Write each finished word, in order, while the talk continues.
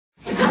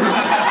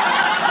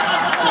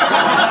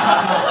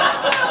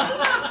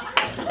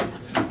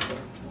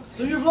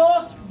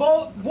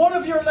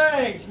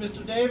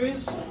Mr.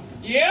 Davies?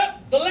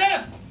 Yep, the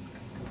left.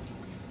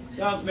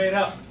 Sounds made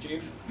up,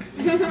 Chief.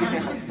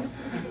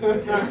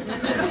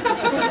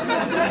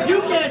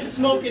 You can't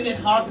smoke in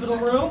this hospital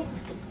room.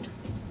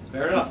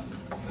 Fair enough.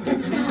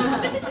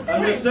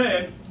 I'm just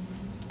saying,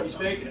 he's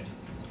faking it.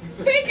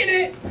 Faking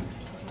it?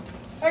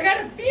 I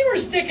got a fever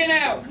sticking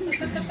out.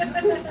 I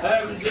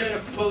haven't been a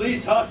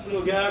police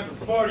hospital guy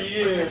for 40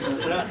 years, so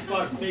that's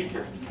my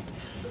faker.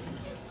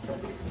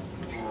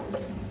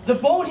 The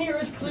bone here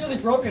is clearly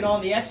broken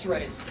on the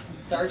x-rays,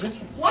 Sergeant.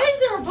 Why is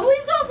there a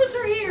police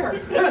officer here?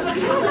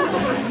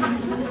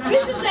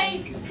 This is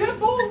a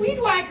simple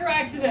weed whacker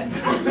accident.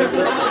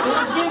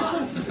 There's been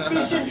some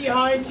suspicion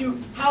behind to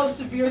how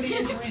severe the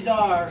injuries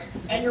are,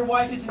 and your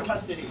wife is in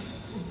custody.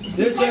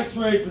 This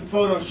x-ray's been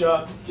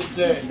photoshopped, just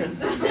saying.